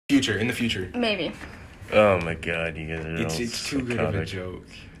In the future. Maybe. Oh my god, you guys are It's too good of a joke.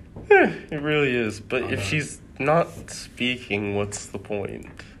 It really is. But if she's not speaking, what's the point?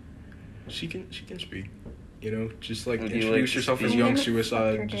 She can speak. You know, just like Would you introduce like yourself to as speak? young Fuck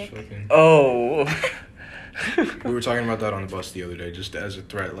suicide. her Just dick. fucking. Oh. We were talking about that on the bus the other day, just as a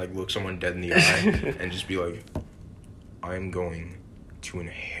threat. Like, look someone dead in the eye and just be like, "I'm going to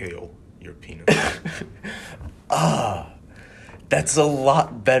inhale your penis." That's a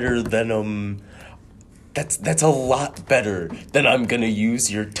lot better than That's a lot better than I'm gonna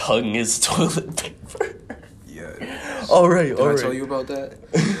use your tongue as toilet paper. Yeah. Alright, Did I tell you about that?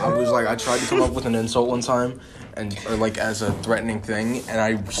 I tried to come up with an insult one time, or like as a threatening thing, and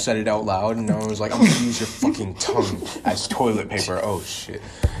I said it out loud, and I was like, "I'm gonna use your fucking tongue as toilet paper." Oh shit.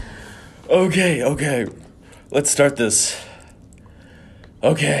 Okay. Let's start this.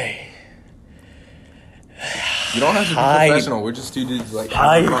 Okay. You don't have to be Hi. professional. We're just two dudes like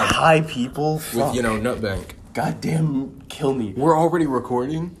having fun Hi, people. with Fuck. Nutbank. Goddamn, kill me. We're already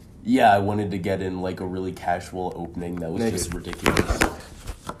recording. Yeah, I wanted to get in like a really casual opening that was Nigga. just ridiculous.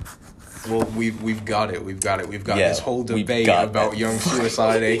 Well, we've got it. We've got Yeah, this whole we've debate got about that. Young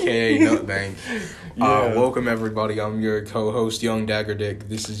Suicide, aka Nutbank. Yeah. Welcome everybody. I'm your co-host, Young Dagger Dick.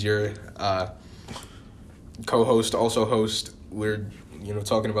 This is your co-host, also host. We're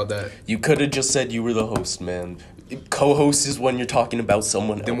talking about that. You could have just said you were the host, man. Co-host is when you're talking about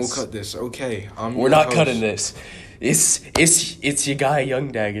someone else. Then we'll cut this. Okay, We're not cutting this. It's your guy,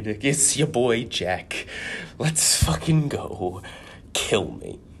 Young Dagger Dick. It's your boy, Jack. Let's fucking go. Kill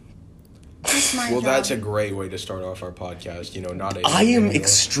me. That's my Well, job. that's a great way to start off our podcast. Not a. I am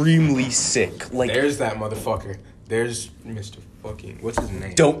extremely sick. Like, There's that motherfucker. There's Mr. Fucking. What's his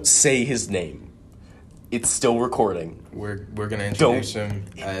name? don't say his name. It's still recording. We're gonna introduce him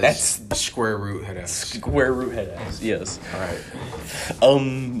as That's- Square Root Head Ass. Square root head ass. Yes. All right.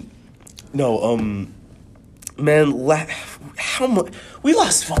 Man, how much? We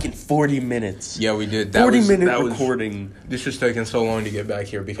lost fucking 40 minutes. Yeah, we did. 40-minute that recording. This was taking so long to get back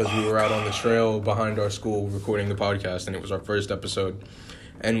here because we were out on the trail behind our school recording the podcast, and it was our first episode.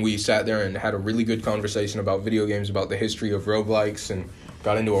 And we sat there and had a really good conversation about video games, about the history of roguelikes, and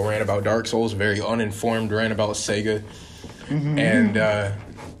got into a rant about Dark Souls, a very uninformed rant about Sega. And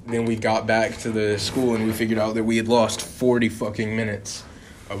then we got back to the school and we figured out that we had lost 40 fucking minutes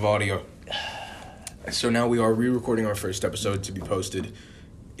of audio. So now we are re-recording our first episode to be posted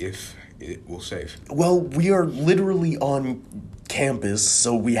if it will save. Well, we are literally on campus,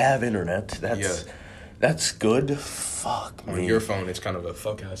 so we have internet. That's good. Fuck On me. your phone, it's kind of a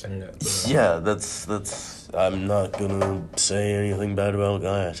fuck-ass internet. But, Yeah, that's. I'm not gonna say anything bad about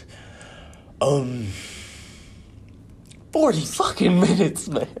that. 40 fucking minutes,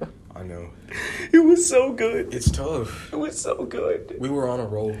 man. I know. It was so good. It's tough. It was so good. We were on a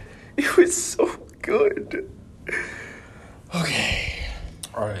roll. It was so good. Okay.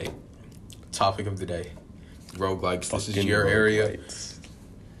 All right. Topic of the day. Roguelikes. This is Fucking your area. roguelites.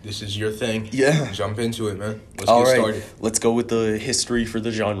 This is your thing. Yeah. Jump into it, man. Let's All get right, started. let's go with the history for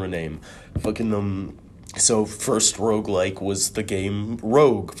the genre name. Fucking, so first roguelike was the game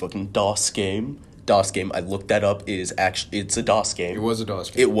Rogue. Fucking DOS game. DOS game, I looked that up, it's a DOS game. It was a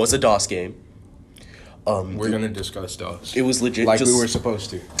DOS game. It was a DOS game. We're going to discuss DOS. It was legit. Like just, we were supposed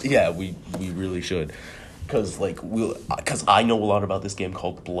to. Yeah, we really should. Because I know a lot about this game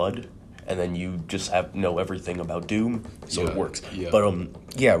called Blood, and then you just know everything about Doom, so Yeah, it works. yeah. But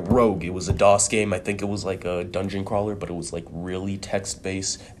yeah, Rogue. It was a DOS game. I think it was like a dungeon crawler, but it was like really text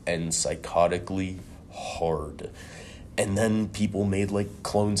based and psychotically hard. And then people made like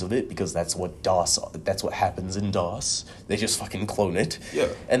clones of it because that's what happens in DOS. They just fucking clone it. Yeah.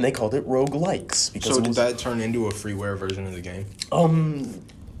 And they called it roguelikes because So it did was, that turn into a freeware version of the game?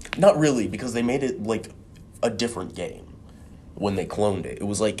 not really, because they made it like a different game when they cloned it. It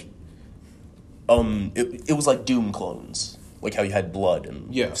was like it was like Doom clones. Like how you had Blood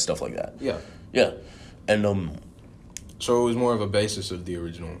and Yeah. stuff like that. Yeah. Yeah. And So it was more of a basis of the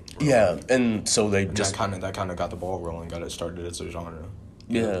original. yeah, and so they And just that kind of got the ball rolling, got it started as a genre.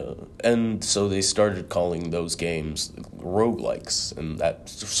 yeah, and so they started calling those games roguelikes, and that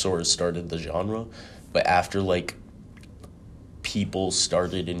sort of started the genre. But after like people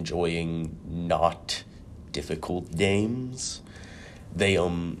started enjoying not difficult games, they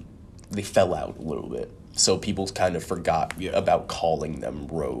fell out a little bit. So people kind of forgot Yeah. about calling them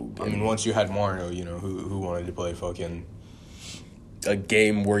rogue. I mean, once you had Mario, who wanted to play fucking A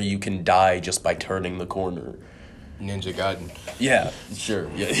game where you can die just by turning the corner. Ninja Gaiden. Yeah, sure.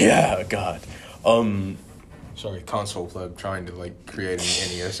 Yeah, God. Sorry, console pleb trying to like create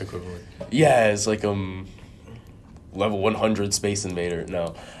an NES equivalent. Yeah, it's like level 100 Space Invader.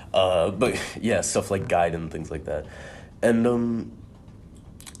 No. But yeah, stuff like Gaiden and things like that. And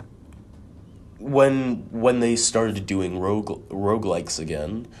when they started doing roguelikes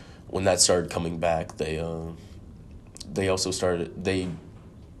again, when that started coming back, they also started,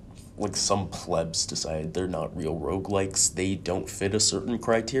 like, some plebs decided they're not real roguelikes, they don't fit a certain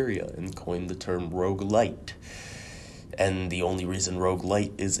criteria, and coined the term roguelite. And the only reason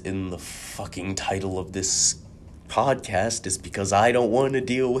roguelite is in the fucking title of this podcast is because I don't want to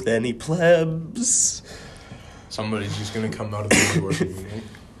deal with any plebs. Somebody's just gonna come out of the woodwork.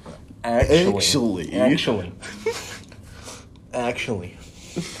 Actually.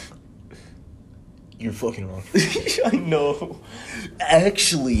 You're fucking wrong. I know.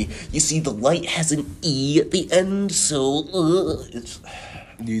 Actually, you see, the light has an E at the end, so it's.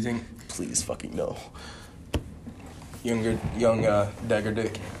 Do you think? Please fucking no. Young Dagger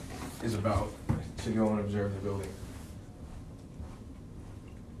Dick is about to go and observe the building.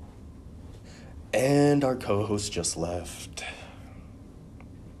 And our co-host just left.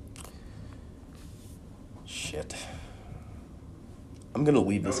 Shit. I'm gonna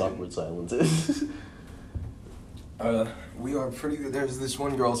leave this awkward silence. We are pretty good. There's this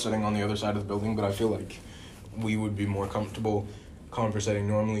one girl sitting on the other side of the building, but I feel like we would be more comfortable conversating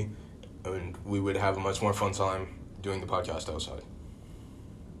normally, and we would have a much more fun time doing the podcast outside.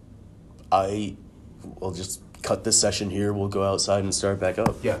 We'll just cut this session here, we'll go outside and start back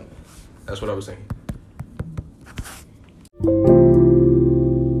up. Yeah, that's what I was thinking.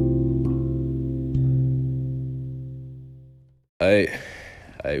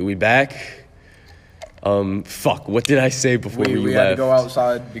 We back? Fuck, what did I say before we We left? had to go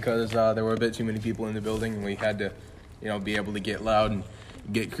outside because there were a bit too many people in the building, and we had to, be able to get loud and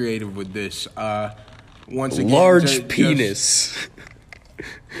get creative with this. Once again, Large penis.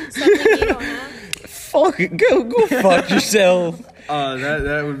 Something you don't have. Fuck, go fuck yourself.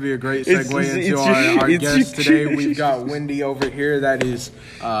 That would be a great segue into our guest today. We've got Wendy over here. That is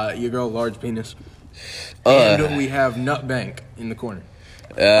your girl, Large Penis. And we have Nutbank in the corner.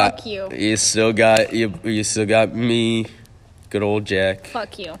 Fuck you. You still got me, good old Jack.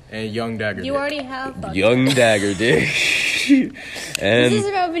 Fuck you. And Young Dagger You Dick. already have. Fuck Young Dagger Dick. And this is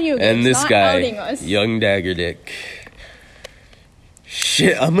about video games, and this not guy, outing us. Young Dagger Dick.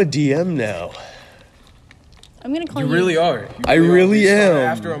 Shit, I'm a DM now. I'm gonna call You you. really are. I really am.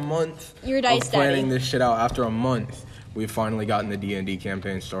 After a month You're Dice of planning Daddy. this shit out, after a month, we've finally gotten the D&D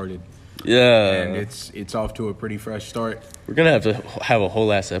campaign started. Yeah. And it's off to a pretty fresh start. We're gonna have to have a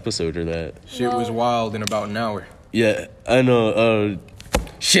whole ass episode of that. Shit was wild in about an hour. Yeah, I know.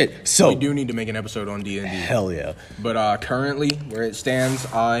 Shit. So We do need to make an episode on D&D. hell yeah. But currently, where it stands,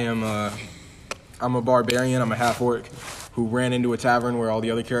 I'm a barbarian. I'm a half orc who ran into a tavern where all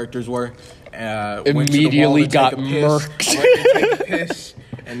the other characters were. Immediately got murked. I went to take a piss,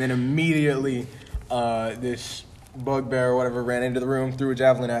 and then immediately this bugbear or whatever ran into the room, threw a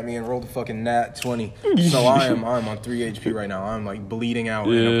javelin at me, and rolled a fucking nat 20. So I'm on 3 HP right now. I'm like bleeding out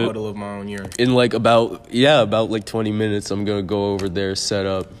in a puddle of my own urine. In like about 20 minutes, I'm gonna go over there, set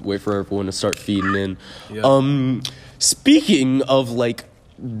up, wait for everyone to start feeding in. Yeah. Speaking of like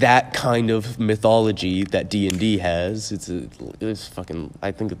that kind of mythology that D&D has, it's fucking,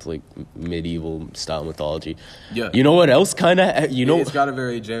 I think it's like medieval style mythology. Yeah. You know what else kind of, It's got a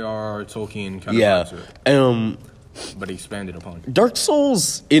very J.R.R. Tolkien kind of vibe to it. But expanded upon. Dark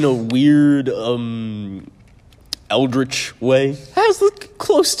Souls, in a weird, eldritch way, has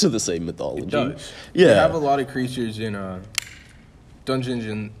close to the same mythology. It does. Yeah. They have a lot of creatures in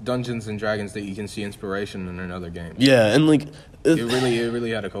Dungeons and Dragons that you can see inspiration in other games. Yeah, and like It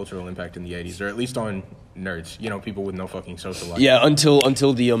really had a cultural impact in the 80s, or at least on nerds. People with no fucking social life. yeah, until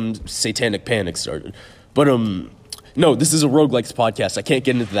the Satanic Panic started. But no, this is a roguelikes podcast. I can't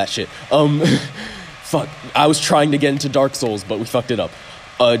get into that shit. Fuck. I was trying to get into Dark Souls, but we fucked it up.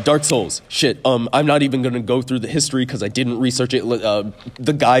 Dark Souls. Shit. I'm not even gonna go through the history because I didn't research it.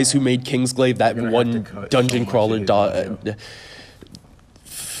 The guys who made Kingsglaive, that one dungeon crawler.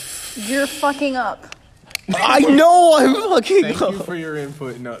 You're fucking up. I know I'm fucking Thank up. you for your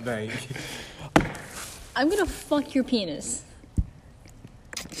input, Nutbank. I'm gonna fuck your penis.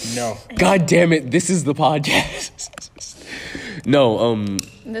 No. God damn it! This is the podcast. No.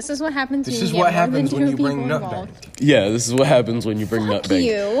 This is what happens. This when is you what get more than happens when two you bring people Nutbank. involved. Yeah, this is what happens when you bring Fuck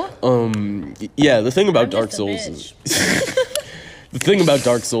Nutbank. you. Yeah, the thing about I'm Dark just a Souls is the thing about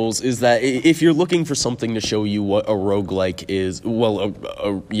Dark Souls is that if you're looking for something to show you what a roguelike is, well, a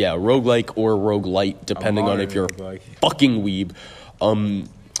roguelike or a roguelite, depending on if you're a fucking weeb,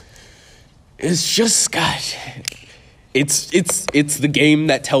 it's just, God, it's the game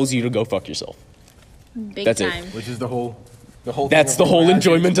that tells you to go fuck yourself. Big That's it. time. Which is the whole The whole That's thing the whole as you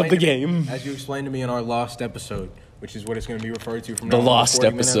enjoyment of the explained to me- game. As you explained to me in our lost episode, which is what it's going to be referred to from The now on, lost 40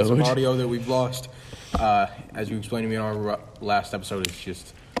 minutes of episode. audio that we've lost. As you explained to me in our last episode, it's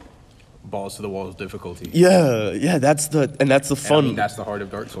just balls to the walls difficulty. Yeah, that's the fun. And I mean, that's the heart of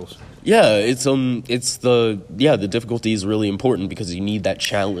Dark Souls. Yeah, it's the difficulty is really important because you need that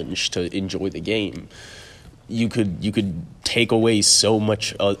challenge to enjoy the game. You could take away so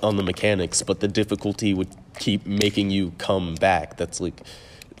much on the mechanics, but the difficulty would keep making you come back. That's like,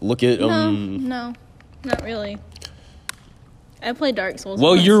 look at No, not really. I played Dark Souls.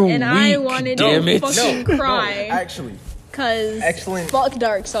 Well, once, you're and I weak, wanted damn to it. fucking cry. Actually, Cause excellent. fuck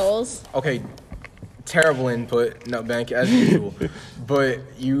Dark Souls. Okay, terrible input, Nutbank, as usual. But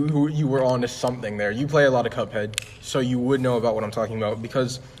you were on to something there. You play a lot of Cuphead, so you would know about what I'm talking about.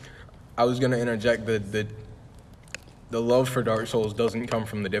 Because I was gonna interject the love for Dark Souls doesn't come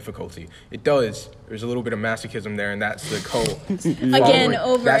from the difficulty. It does. There's a little bit of masochism there, and that's the cult. Again,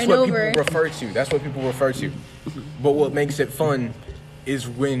 over That's and what over. people refer to. That's what people refer to. But what makes it fun is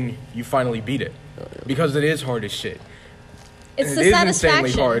when you finally beat it, because it is hard as shit. It's And the it is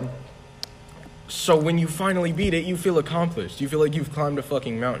insanely satisfaction. hard. So when you finally beat it, you feel accomplished. You feel like you've climbed a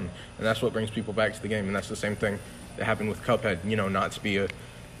fucking mountain. And that's what brings people back to the game. And that's the same thing that happened with Cuphead. You know, not to be a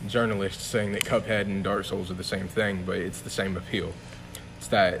journalist saying that Cuphead and Dark Souls are the same thing, but it's the same appeal. It's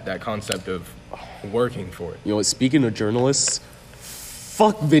that concept of working for it. You know what, speaking of journalists,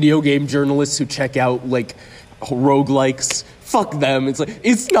 fuck video game journalists who check out, like, roguelikes. Fuck them. It's like,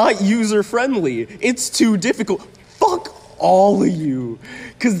 it's not user-friendly. It's too difficult. Fuck all of you.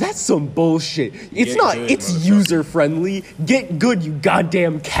 Because that's some bullshit. It's Get not, good, it's motherfucker. user-friendly. Get good, you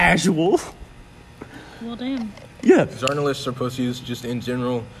goddamn casual. Well, damn. Yeah. Journalists are pussies, just in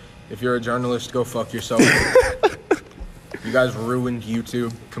general. If you're a journalist, go fuck yourself. You guys ruined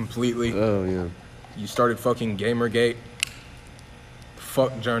YouTube completely. Oh, yeah. You started fucking Gamergate.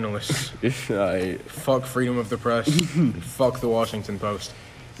 Fuck journalists. Fuck freedom of the press. Fuck the Washington Post.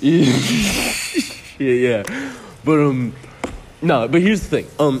 Yeah. But, no, but here's the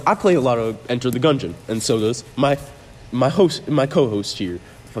thing. I play a lot of Enter the Gungeon, and so does my co-host here,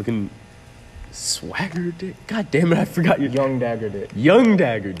 fucking Swagger Dick. God damn it, I forgot your Young Dagger Dick. Young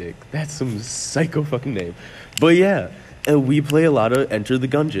Dagger Dick. That's some psycho fucking name. But yeah, we play a lot of Enter the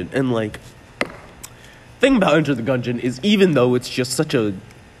Gungeon, and like, thing about Enter the Gungeon is even though it's just such a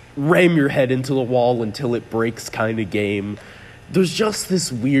ram your head into the wall until it breaks kind of game, there's just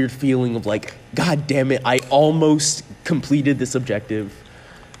this weird feeling of like, God damn it, I almost completed this objective.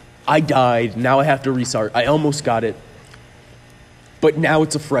 I died, now I have to restart. I almost got it. But now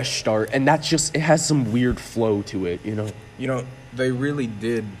it's a fresh start, and that's just, it has some weird flow to it, you know? You know, they really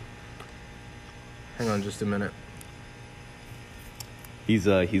did. Hang on just a minute. He's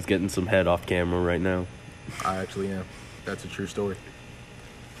getting some head off camera right now. I actually am. That's a true story.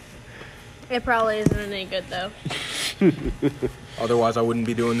 It probably isn't any good though. Otherwise, I wouldn't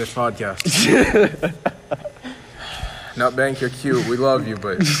be doing this podcast. Nutbank, you're cute. We love you,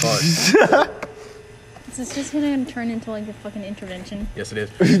 but fuck. Is this just gonna turn into like a fucking intervention? Yes, it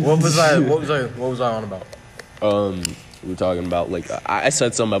is. What was I on about? We were talking about, like, I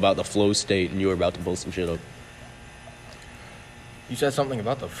said something about the flow state, and you were about to pull some shit up. You said something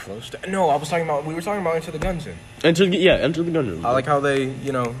about the flow state. No, we were talking about Enter the Gungeon. Enter the Gungeon. I like how they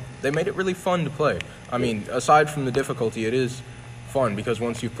made it really fun to play. I mean, aside from the difficulty, it is fun because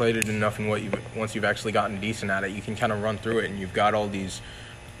once you've played it enough and once you've actually gotten decent at it, you can kind of run through it, and you've got all these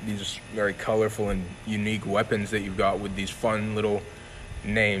very colorful and unique weapons that you've got with these fun little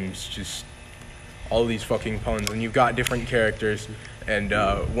names, just all these fucking puns, and you've got different characters, and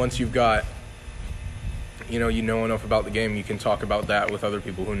once you've got you know enough about the game, you can talk about that with other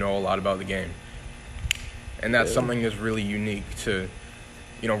people who know a lot about the game. And that's something that's really unique to,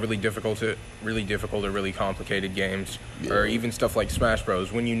 really difficult or really complicated games, or even stuff like Smash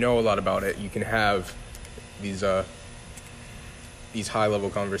Bros. When you know a lot about it, you can have these high-level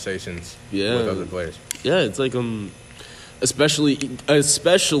conversations with other players. Yeah, it's like,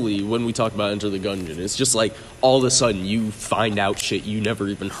 especially when we talk about Enter the Gungeon, it's just like all of a sudden you find out shit you never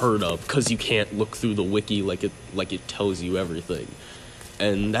even heard of because you can't look through the wiki like it tells you everything,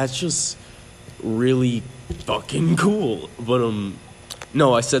 and that's just really fucking cool. But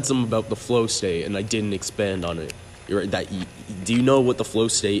no, I said something about the flow state and I didn't expand on it. You're right. Do you know what the flow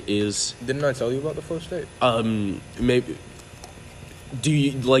state is? Didn't I tell you about the flow state? Maybe. Do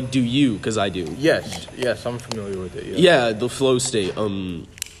you? Because I do. Yes, I'm familiar with it. Yeah, the flow state.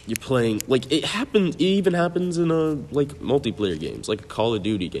 You're playing, like, it even happens in multiplayer games, like a Call of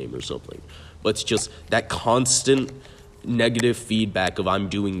Duty game or something. But it's just that constant negative feedback of I'm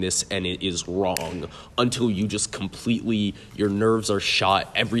doing this and it is wrong until you just completely, your nerves are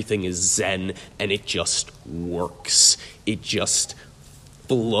shot, everything is zen, and it just works. It just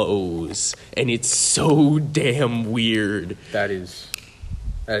flows, and it's so damn weird. That is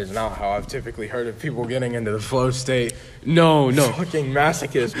not how I've typically heard of people getting into the flow state. No. Fucking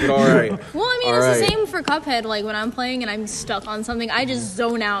masochist, but alright. Well, I mean, it's the same for Cuphead. Like, when I'm playing and I'm stuck on something, I just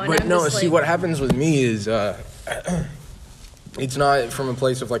zone out. And But I'm no, just see, like, what happens with me is, it's not from a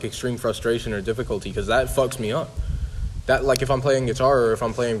place of, like, extreme frustration or difficulty, because that fucks me up. That, like, if I'm playing guitar, or if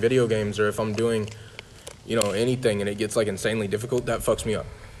I'm playing video games, or if I'm doing, you know, anything, and it gets, like, insanely difficult, that fucks me up.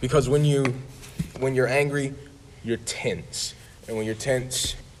 Because when you're angry, you're tense. And when you're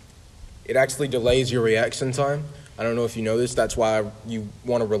tense, it actually delays your reaction time. I don't know if you know this. That's why you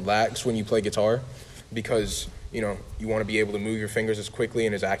want to relax when you play guitar, because, you know, you want to be able to move your fingers as quickly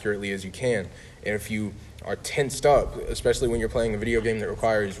and as accurately as you can. And if you are tensed up, especially when you're playing a video game that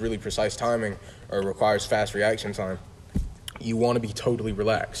requires really precise timing or requires fast reaction time, you want to be totally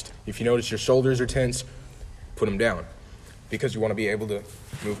relaxed. If you notice your shoulders are tense, put them down, because you want to be able to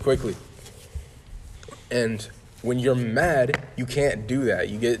move quickly. And when you're mad, you can't do that.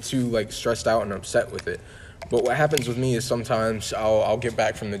 You get too, like, stressed out and upset with it. But what happens with me is sometimes I'll get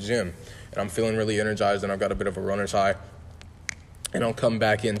back from the gym and I'm feeling really energized and I've got a bit of a runner's high, and I'll come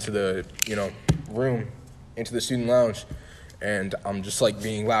back into the, you know, room, into the student lounge, and I'm just, like,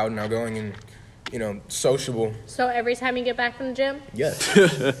 being loud and outgoing and, you know, sociable. So every time you get back from the gym? Yes.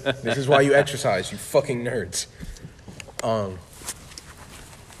 This is why you exercise, you fucking nerds.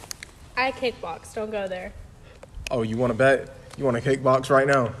 I kickbox. Don't go there. Oh, you want to bet? You want to kickbox right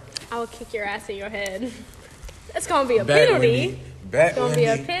now? I will kick your ass in your head. That's gonna be a Bet, penalty. Wendy. Bet, It's gonna be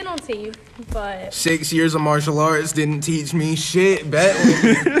a Wendy. penalty, but 6 years of martial arts didn't teach me shit. Bet,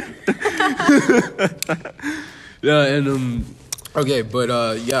 Wendy. Yeah, and Okay,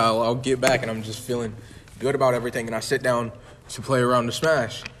 but yeah, I'll get back, and I'm just feeling good about everything, and I sit down to play around the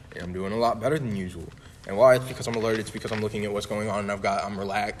Smash, and I'm doing a lot better than usual. And why? It's because I'm alert. It's because I'm looking at what's going on, and I'm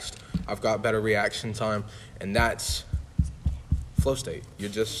relaxed. I've got better reaction time, and that's flow state. You're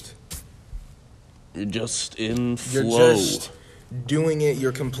just in You're flow. just doing it.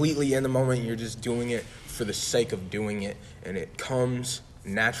 You're completely in the moment. You're just doing it for the sake of doing it, and it comes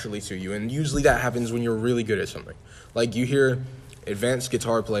naturally to you. And usually that happens when you're really good at something. Like, you hear advanced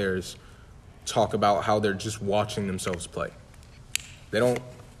guitar players talk about how they're just watching themselves play. They're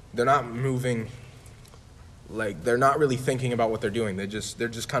not moving, like, they're not really thinking about what they're doing. They're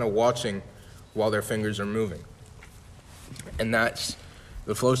just kind of watching while their fingers are moving. And that's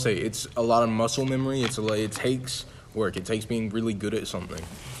the flow state. It's a lot of muscle memory. It takes work. It takes being really good at something,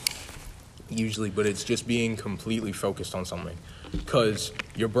 usually, but it's just being completely focused on something, because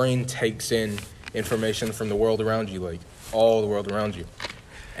your brain takes in information from the world around you, like all the world around you.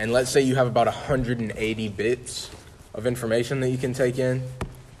 And let's say you have about 180 bits of information that you can take in.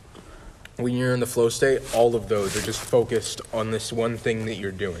 When you're in the flow state, all of those are just focused on this one thing that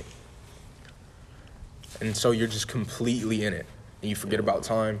you're doing. And so you're just completely in it. And you forget about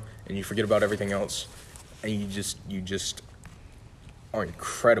time, and you forget about everything else, and you just are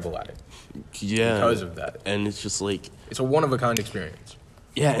incredible at it Yeah. because of that. And it's just like, It's a one-of-a-kind experience.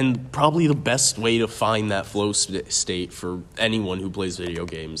 yeah, and probably the best way to find that flow state for anyone who plays video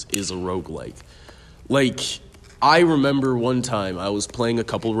games is a roguelike. Like, I remember one time I was playing a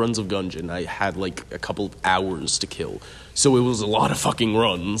couple runs of Gungeon. I had, like, a couple of hours to kill. So it was a lot of fucking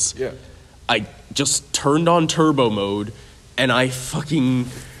runs. Yeah. I just turned on turbo mode, and I fucking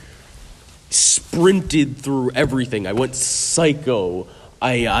sprinted through everything. I went psycho.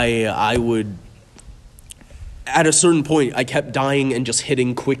 I would... At a certain point, I kept dying and just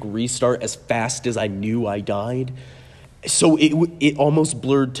hitting quick restart as fast as I knew I died. So it almost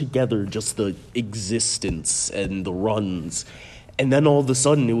blurred together, just the existence and the runs. And then all of a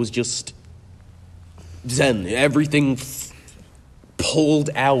sudden, it was just zen. Everything pulled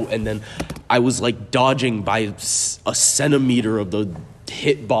out, and then I was like dodging by a centimeter of the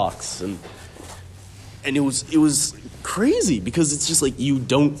hitbox, and it was crazy, because it's just like, you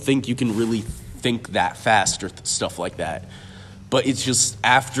don't think you can really think that fast or stuff like that, but it's just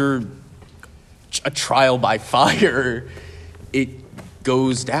after a trial by fire, it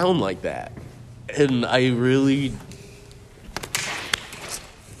goes down like that. And I really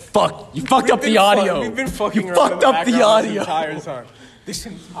you fucked up the audio. We've been fucking you around fucked in the up the background audio This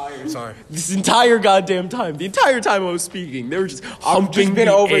entire time. this entire goddamn time. The entire time I was speaking, they were just humping I've just been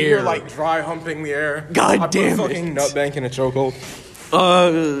the over air. here, like, dry humping the air. God I put damn a fucking it. nut bank in a chokehold.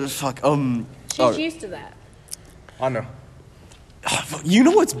 Fuck. she's used to that. I know. You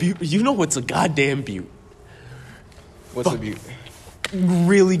know what's you know what's a goddamn beaut? What's the beauty?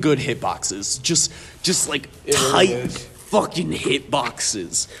 really good hitboxes. Just like It really tight is. fucking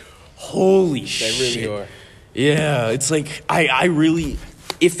hitboxes. Holy shit. They really are. Yeah, it's like I really,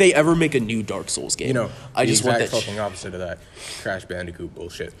 if they ever make a new Dark Souls game, You know, I the just want exact that. fucking opposite of that. Crash Bandicoot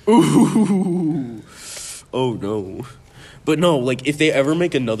bullshit. Ooh. Oh no. But no, like if they ever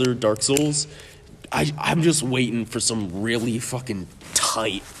make another Dark Souls, I'm just waiting for some really fucking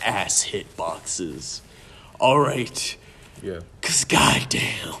tight ass hitboxes. All right. Yeah. Cause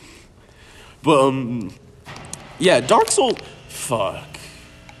goddamn. But yeah, Dark Souls. Fuck.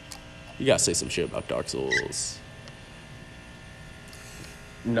 You gotta say some shit about Dark Souls.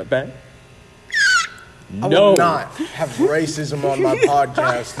 Not bad. I will not have racism on my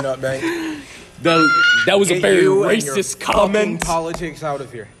podcast, Nutbank. That was a Get very you and your racist fucking comment. politics out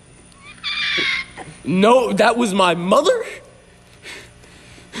of here. No, that was my mother.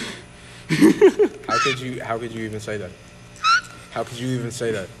 How could you even say that? How could you even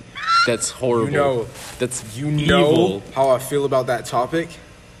say that? That's horrible. You know, That's You know evil. how I feel about that topic,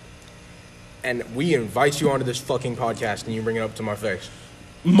 and we invite you onto this fucking podcast, and you bring it up to my face.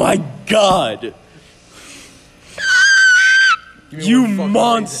 My God. Give me You one fucking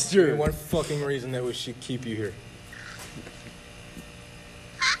monster. Reason, give me one fucking reason that we should keep you here.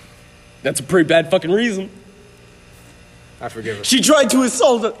 That's a pretty bad fucking reason. I forgive her. She tried to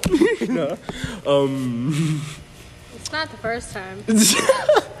assault us. No. It's not the first time.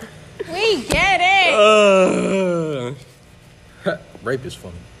 We get it. Rape is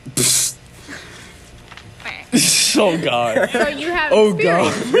funny. Oh God. So you have Oh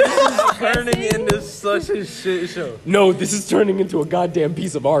experience. God. Turning into such a shit show. No, this is turning into a goddamn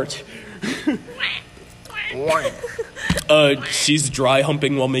piece of art. She's dry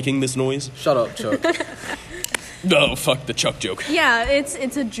humping while making this noise. Shut up, Chuck. Oh, fuck the Chuck joke. Yeah, it's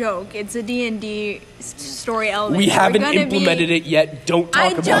a joke. It's a D&D story element. We We're haven't gonna implemented it yet. Don't talk I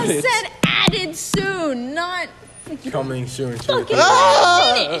about just it. said added soon, not Coming soon to fucking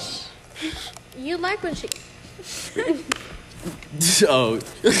the finish. You like when she. Oh.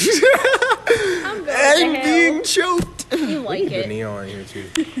 I'm going to hell. choked. You like the it. neon here too.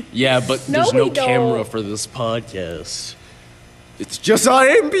 Yeah, but No, there's we no don't. camera for this podcast. It's just I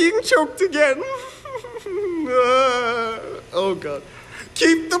am being choked again. Oh God.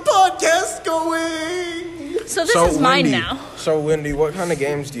 Keep the podcast going. So this is mine Lindy, now. So Lindy, what kind of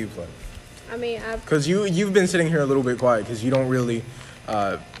games do you play? I mean, I've. Because you've been sitting here a little bit quiet because you don't really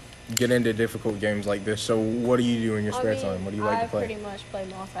get into difficult games like this. So what do you do in your spare time? What do you like to play? I pretty much play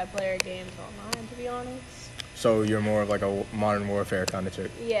multiplayer games online, to be honest. So you're more of like a Modern Warfare kind of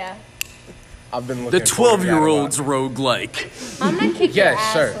chick. Yeah. I've been The looking forward to that a lot. 12-year-old's roguelike. I'm not kicking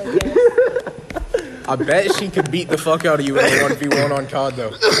Yes, your ass sir. like this. I bet she could beat the fuck out of you in a 1v1 on COD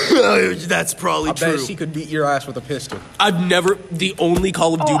though. That's probably I bet she could beat your ass with a pistol. The only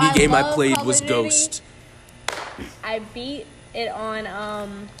Call of Duty I game I love played Call of was Duty. Ghost. I beat it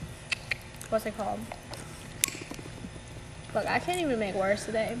on, what's it called? Look, I can't even make words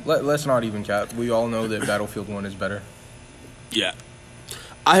today. Let's not even cap. We all know that Battlefield 1 is better. Yeah.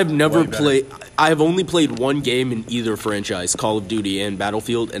 I have never Way better. played. I have only played one game in either franchise, Call of Duty and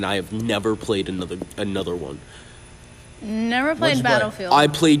Battlefield, and I have never played another one. Never What'd played you play? Battlefield. I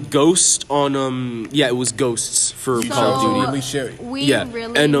played Ghost on it was Ghosts for Call of So- Duty. Really shit. We Yeah,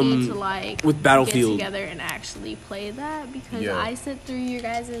 really and, need to like with Battlefield. get together and actually play that because Yeah. I sit through your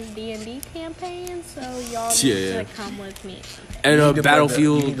guys' D&D campaign, so y'all Yeah. need to come with me. And You need to play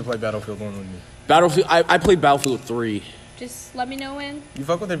Battlefield. you need to play Battlefield 1 with me. Battlefield. I played Battlefield 3. Just let me know when. You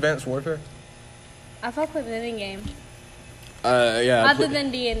fuck with Advanced Warfare? I fuck with any game Yeah. other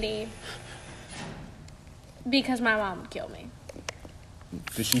than D&D because my mom would kill me.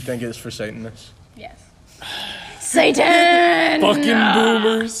 Does she think it's for Satanists? Yes. Satan! fucking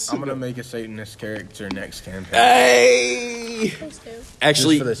boomers. I'm gonna make a Satanist character next campaign. Hey. Please do.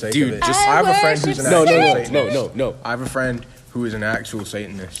 Actually, Just for the sake dude, of it. just I have a friend who's an no, actual no, Satanist. no. I have a friend who is an actual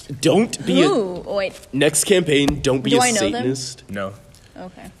Satanist. Don't be a Ooh, wait. next campaign. Don't be Do a I know them? Satanist. No.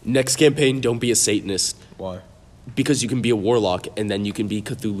 Okay. Next campaign, don't be a Satanist Why? because you can be a warlock and then you can be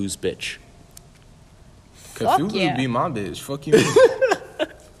Cthulhu's bitch. Cthulhu yeah. be my bitch. Fuck you.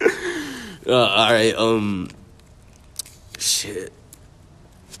 All right. Shit.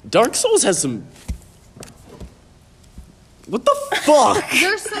 Dark Souls has some. What the fuck?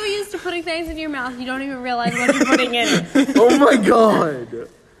 You're so used to putting things in your mouth, you don't even realize what you're putting in it. Oh my god.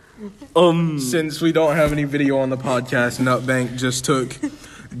 Since we don't have any video on the podcast, Nutbank just took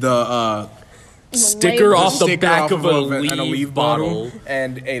the Sticker off the sticker back off of a an leaf Aleve bottle.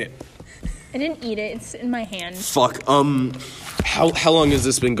 and ate it. I didn't eat it. It's in my hand. Fuck. How long has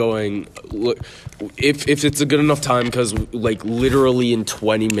this been going? Look, if it's a good enough time, because like literally in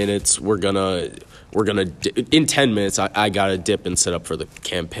 20 minutes we're gonna in 10 minutes I gotta dip and set up for the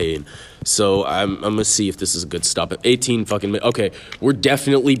campaign. So I'm gonna see if this is a good stop at 18 fucking minutes. Okay, we're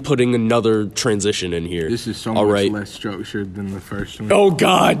definitely putting another transition in here. This is so All much right. less structured than the first one. Oh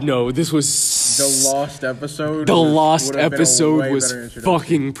God, no! This was The lost episode. The lost would have been a episode way was better introduction.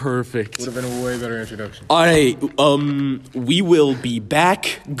 fucking perfect. Would have been a way better introduction. All right, we will be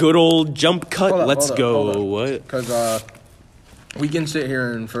back. Good old jump cut. Let's go. What? Because we can sit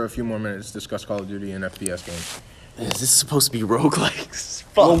here and for a few more minutes discuss Call of Duty and FPS games. Is this supposed to be roguelikes?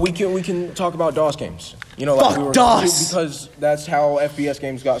 Fuck. Well, we can talk about DOS games. You know, like Fuck we were, DOS! because that's how FPS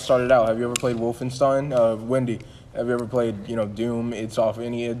games got started out. Have you ever played Wolfenstein? Wendy, have you ever played Doom?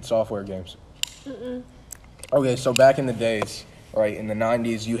 Any id Software games? Okay, so back in the days, right in the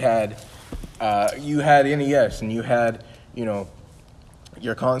 90s, you had NES and you had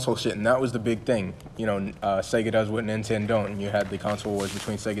your console shit, and that was the big thing. Sega does what Nintendo don't, and you had the console wars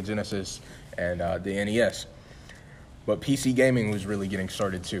between Sega Genesis and the NES. But PC gaming was really getting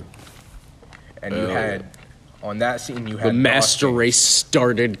started too. And you had, on that scene, you had The master DOS race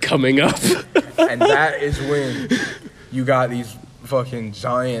started coming up. and that is when you got these fucking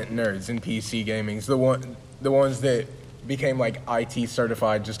giant nerds in PC gaming. It's the ones that became like IT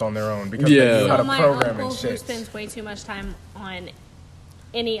certified just on their own because they knew how to my program uncle and who shit. spends way too much time on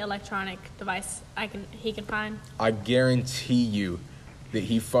any electronic device he can find. I guarantee you that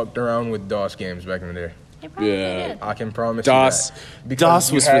he fucked around with DOS games back in the day. He probably Yeah. did. I can promise DOS. you that. Because DOS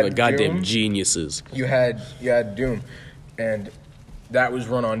you was for had the goddamn Doom, geniuses. You had Doom, and that was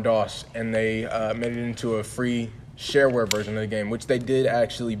run on DOS, and they made it into a free shareware version of the game, which they did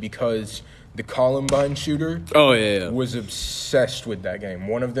actually because the Columbine shooter Oh yeah. was obsessed with that game.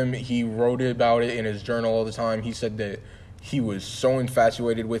 One of them, he wrote about it in his journal all the time. He said that he was so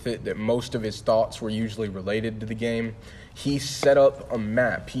infatuated with it that most of his thoughts were usually related to the game. He set up a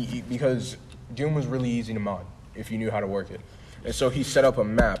map because Doom was really easy to mod if you knew how to work it. And so he set up a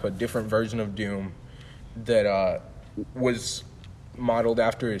map, a different version of Doom that was modeled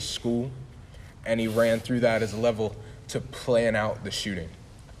after his school, and he ran through that as a level to plan out the shooting.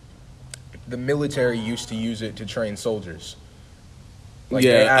 The military used to use it to train soldiers. Like,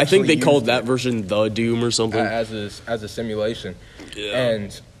 they I think they actually called used that it version the Doom or something. as a simulation. Yeah.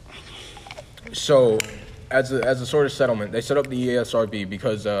 And so as a sort of settlement, they set up the ESRB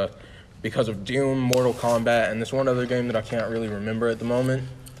because of Doom, Mortal Kombat, and this one other game that I can't really remember at the moment.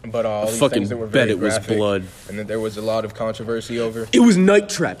 But all these fucking things that were bet very it was graphic, blood. and that there was a lot of controversy over. It was Night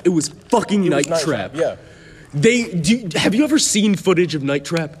Trap. It was fucking Night Trap. Yeah. Have you ever seen footage of Night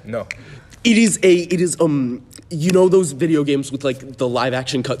Trap? No. It is those video games with like the live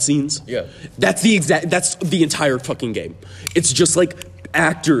action cutscenes? Yeah. That's the entire fucking game. It's just like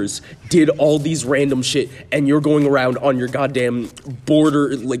actors did all these random shit and you're going around on your goddamn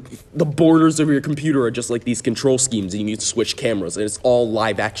border, like the borders of your computer are just like these control schemes and you need to switch cameras and it's all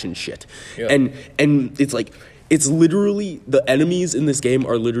live action shit. Yeah. And it's like, it's literally, the enemies in this game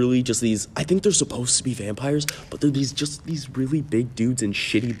are literally just these, I think they're supposed to be vampires, but they're these really big dudes in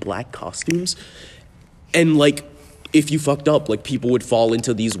shitty black costumes. And like, if you fucked up, like people would fall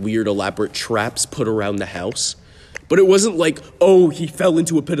into these weird elaborate traps put around the house. But it wasn't like, oh, he fell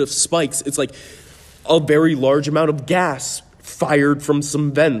into a pit of spikes. It's like a very large amount of gas fired from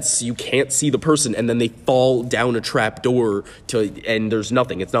some vents. You can't see the person, and then they fall down a trap door and there's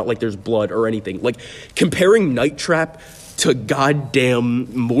nothing. It's not like there's blood or anything. Like, comparing Night Trap to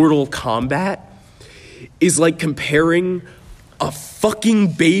goddamn Mortal Kombat is like comparing a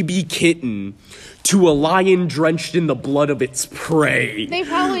fucking baby kitten to a lion drenched in the blood of its prey. They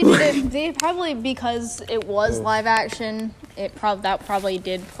probably did it. They probably, because it was live action, that probably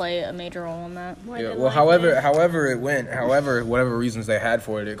did play a major role in that. Yeah, well, however whatever reasons they had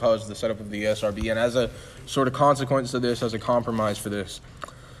for it, it caused the setup of the ESRB. And as a sort of consequence of this, as a compromise for this,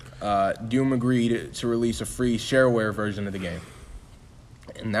 Doom agreed to release a free shareware version of the game.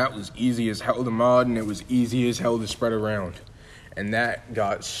 And that was easy as hell to mod, and it was easy as hell to spread around. And that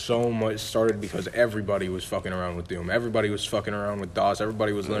got so much started because everybody was fucking around with Doom. Everybody was fucking around with DOS.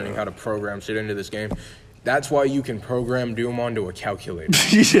 Everybody was learning how to program shit into this game. That's why you can program Doom onto a calculator.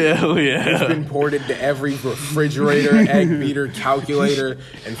 Yeah. It's been ported to every refrigerator, egg beater, calculator,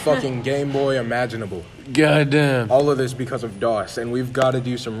 and fucking Game Boy imaginable. Goddamn. All of this because of DOS. And we've got to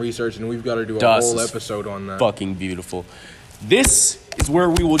do some research, and we've got to do a DOS whole is episode on that. Fucking beautiful. This is where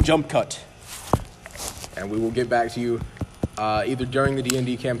we will jump cut. And we will get back to you either during the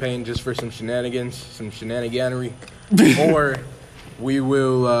D&D campaign just for some shenanigans, some shenaniganery, or We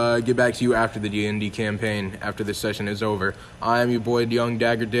will get back to you after the D&D campaign, after this session is over. I am your boy, Young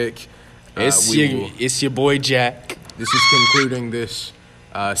Dagger Dick. It's your boy Jack. This is concluding this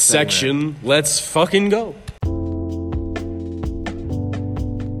Section. Let's fucking go.